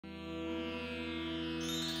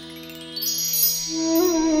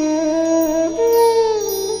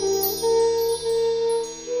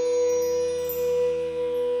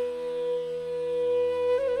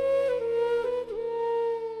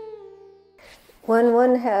When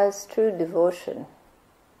one has true devotion,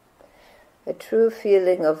 a true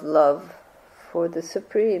feeling of love for the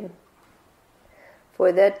Supreme,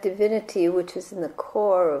 for that divinity which is in the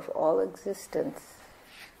core of all existence,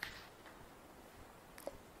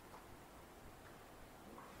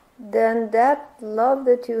 then that love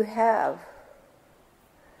that you have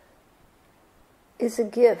is a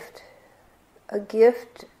gift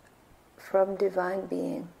from Divine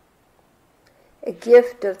Being, a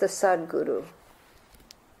gift of the Sadguru.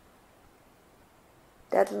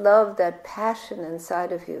 That love, that passion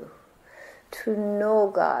inside of you to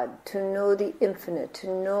know God, to know the infinite, to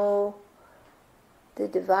know the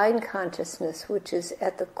divine consciousness which is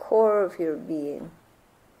at the core of your being,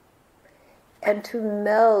 and to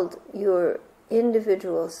meld your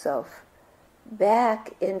individual self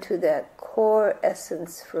back into that core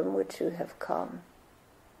essence from which you have come.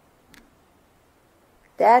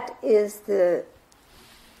 That is the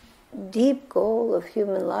deep goal of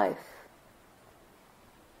human life.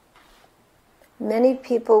 Many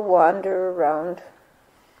people wander around,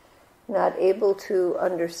 not able to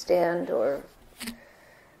understand or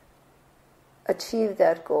achieve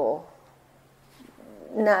that goal,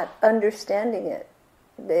 not understanding it.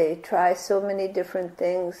 They try so many different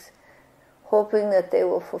things, hoping that they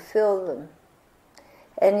will fulfill them.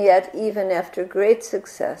 And yet, even after great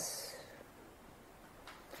success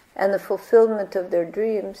and the fulfillment of their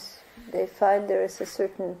dreams, they find there is a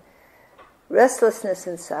certain restlessness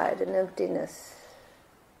inside, an emptiness.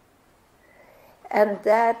 And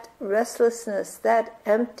that restlessness, that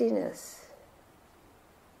emptiness,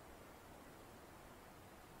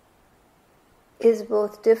 is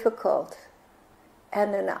both difficult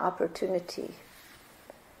and an opportunity.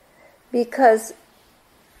 Because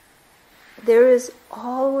there is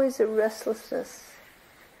always a restlessness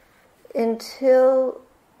until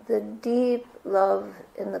the deep love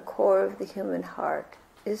in the core of the human heart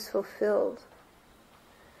is fulfilled.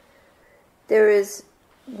 There is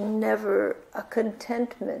never a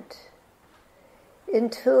contentment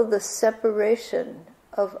until the separation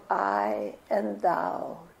of I and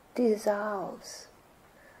thou dissolves.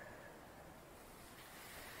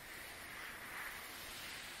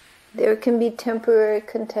 There can be temporary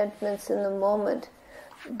contentments in the moment,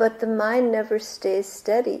 but the mind never stays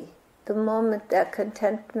steady. The moment that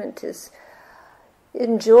contentment is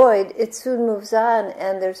enjoyed, it soon moves on,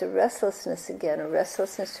 and there's a restlessness again, a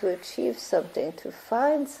restlessness to achieve something, to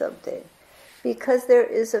find something, because there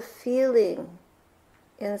is a feeling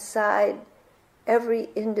inside every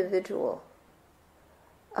individual,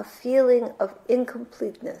 a feeling of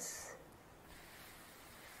incompleteness,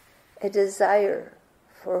 a desire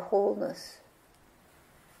for wholeness.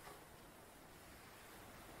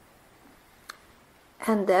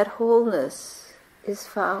 And that wholeness is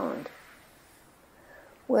found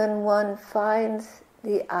when one finds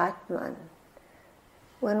the Atman,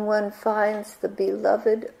 when one finds the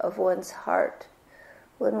beloved of one's heart,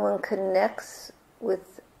 when one connects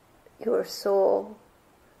with your soul,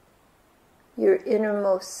 your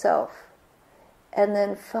innermost self, and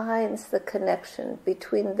then finds the connection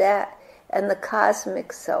between that and the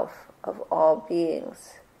cosmic self of all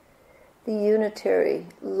beings, the unitary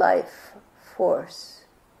life force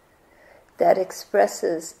that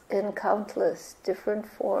expresses in countless different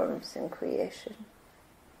forms in creation.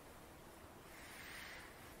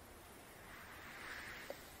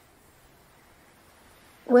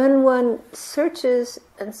 When one searches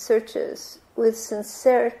and searches with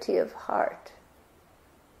sincerity of heart,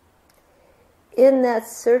 in that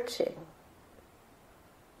searching,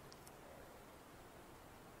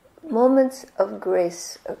 moments of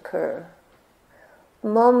grace occur,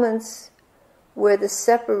 moments where the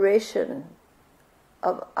separation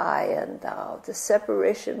of I and thou, the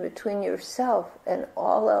separation between yourself and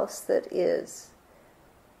all else that is,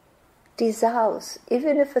 dissolves,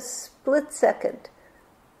 even if a split second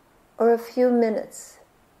or a few minutes.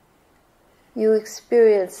 You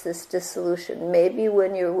experience this dissolution, maybe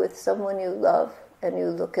when you're with someone you love and you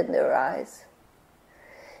look in their eyes.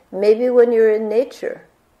 Maybe when you're in nature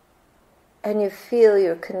and you feel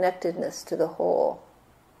your connectedness to the whole.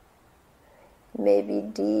 Maybe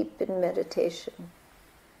deep in meditation,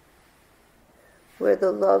 where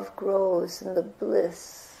the love grows and the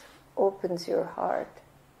bliss opens your heart.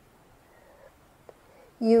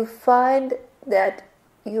 You find that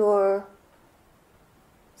your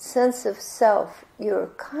sense of self, your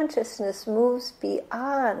consciousness moves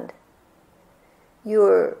beyond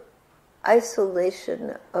your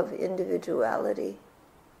isolation of individuality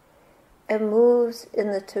and moves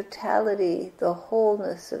in the totality, the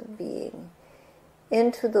wholeness of being,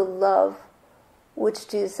 into the love which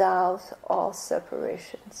dissolves all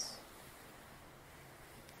separations.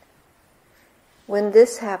 When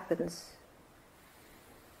this happens,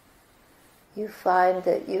 you find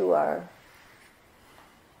that you are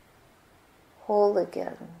whole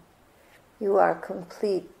again. You are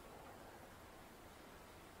complete.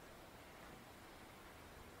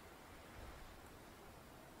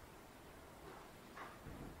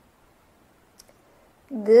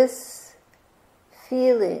 This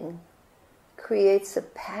feeling creates a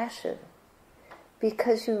passion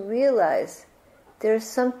because you realize there's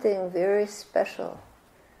something very special,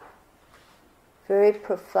 very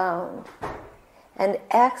profound, and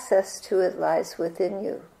access to it lies within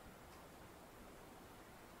you.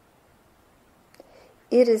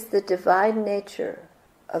 It is the divine nature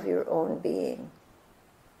of your own being.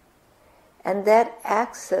 And that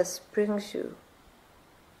access brings you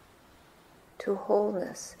to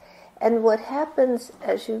wholeness. And what happens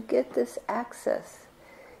as you get this access,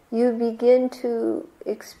 you begin to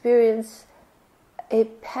experience a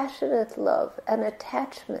passionate love, an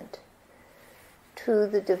attachment to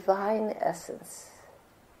the divine essence,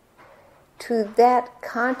 to that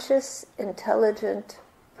conscious, intelligent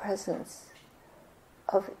presence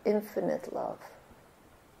of infinite love,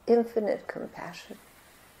 infinite compassion.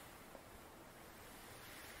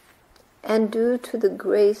 And due to the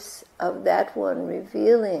grace of that one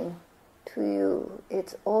revealing to you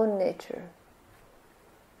its own nature,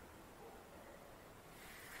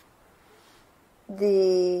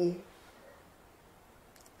 the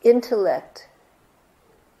intellect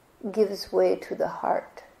gives way to the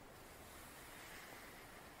heart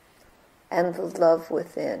and the love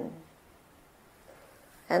within.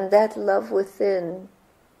 And that love within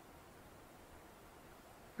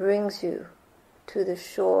brings you to the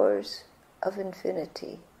shores of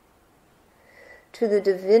infinity, to the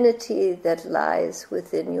divinity that lies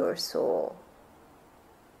within your soul.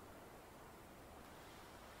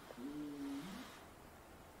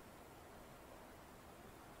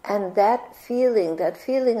 And that feeling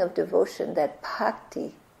of devotion, that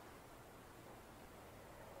bhakti,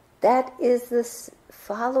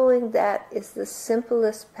 following that is the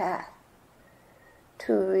simplest path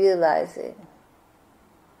to realizing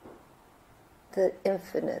the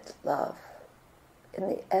infinite love in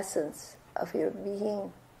the essence of your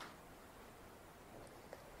being.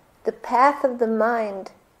 The path of the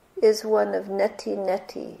mind is one of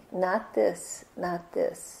neti, not this, not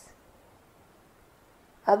this.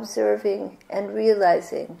 Observing and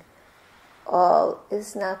realizing all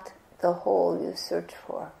is not the whole you search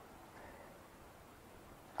for,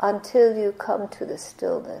 until you come to the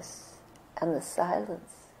stillness and the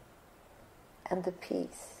silence and the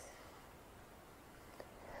peace.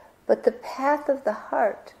 But the path of the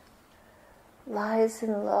heart lies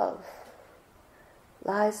in love,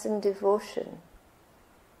 lies in devotion,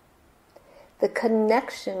 the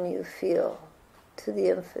connection you feel to the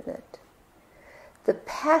infinite, the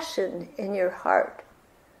passion in your heart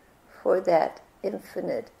for that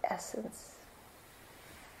infinite essence.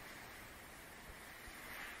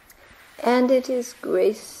 And it is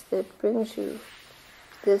grace that brings you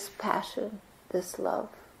this passion, this love.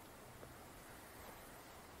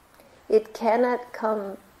 It cannot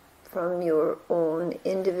come from your own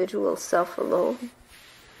individual self alone,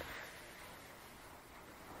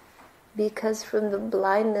 because from the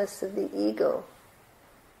blindness of the ego,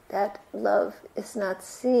 that love is not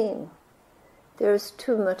seen. There is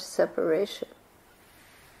too much separation.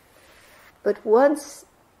 But once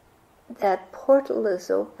that portal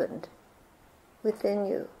is opened within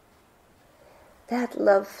you, that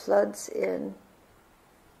love floods in,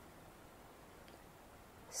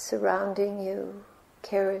 surrounding you,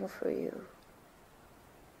 caring for you.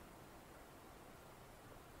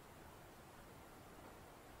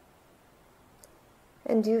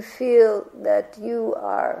 And you feel that you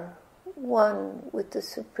are one with the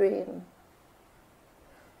Supreme,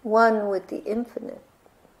 one with the infinite.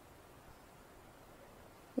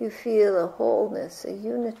 You feel a wholeness, a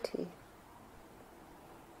unity.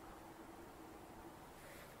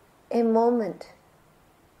 A moment,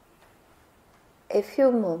 a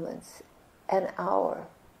few moments, an hour,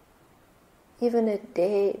 even a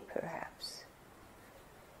day perhaps,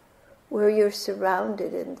 where you're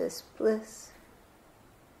surrounded in this bliss,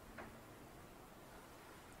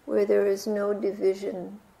 where there is no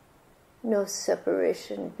division, no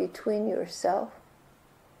separation between yourself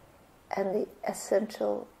and the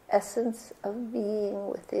essential essence of being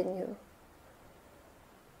within you.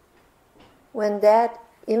 When that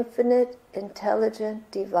infinite, intelligent,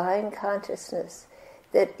 divine consciousness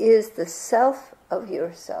that is the self of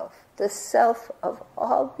yourself, the self of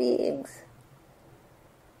all beings,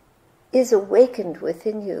 is awakened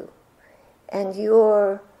within you, and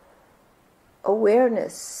your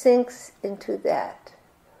awareness sinks into that,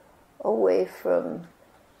 away from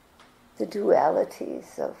the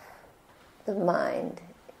dualities of the mind,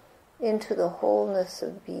 into the wholeness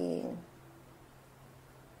of being.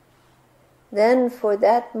 Then for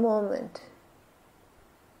that moment,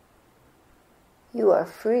 you are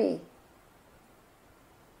free,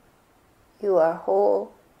 you are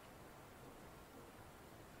whole,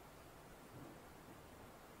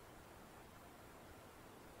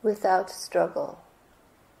 without struggle,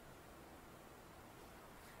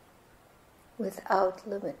 without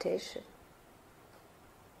limitation.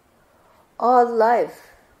 All life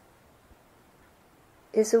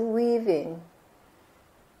is a weaving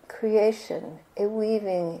creation, a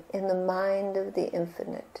weaving in the mind of the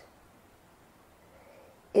infinite,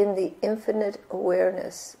 in the infinite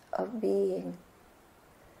awareness of being.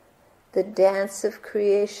 The dance of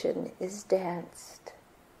creation is danced.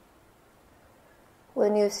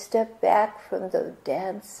 When you step back from the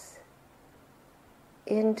dance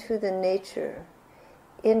into the nature,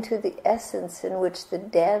 into the essence in which the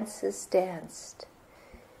dance is danced,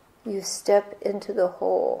 you step into the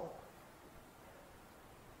whole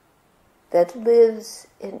that lives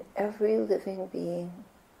in every living being,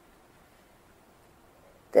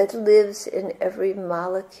 that lives in every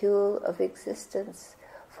molecule of existence,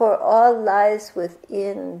 for all lies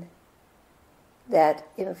within that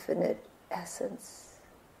infinite essence.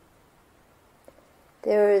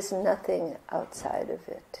 There is nothing outside of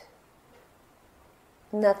it,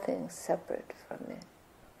 nothing separate from it.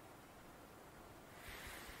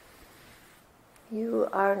 You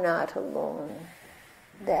are not alone.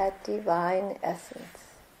 That divine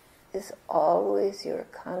essence is always your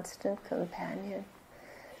constant companion.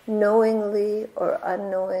 Knowingly or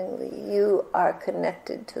unknowingly, you are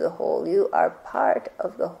connected to the whole. You are part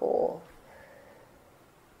of the whole.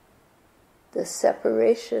 The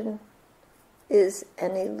separation is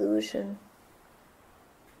an illusion,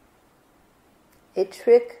 a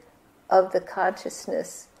trick of the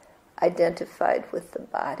consciousness identified with the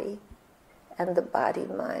body and the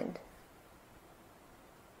body-mind.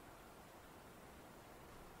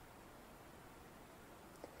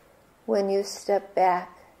 When you step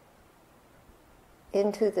back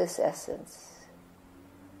into this essence,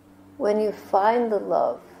 when you find the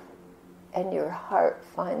love and your heart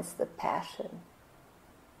finds the passion,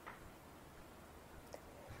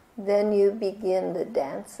 then you begin the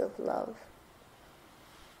dance of love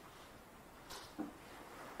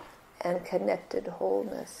and connected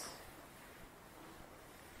wholeness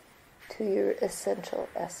to your essential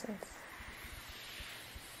essence.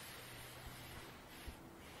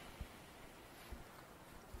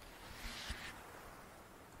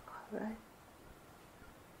 All right.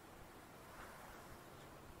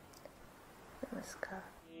 Namaskar.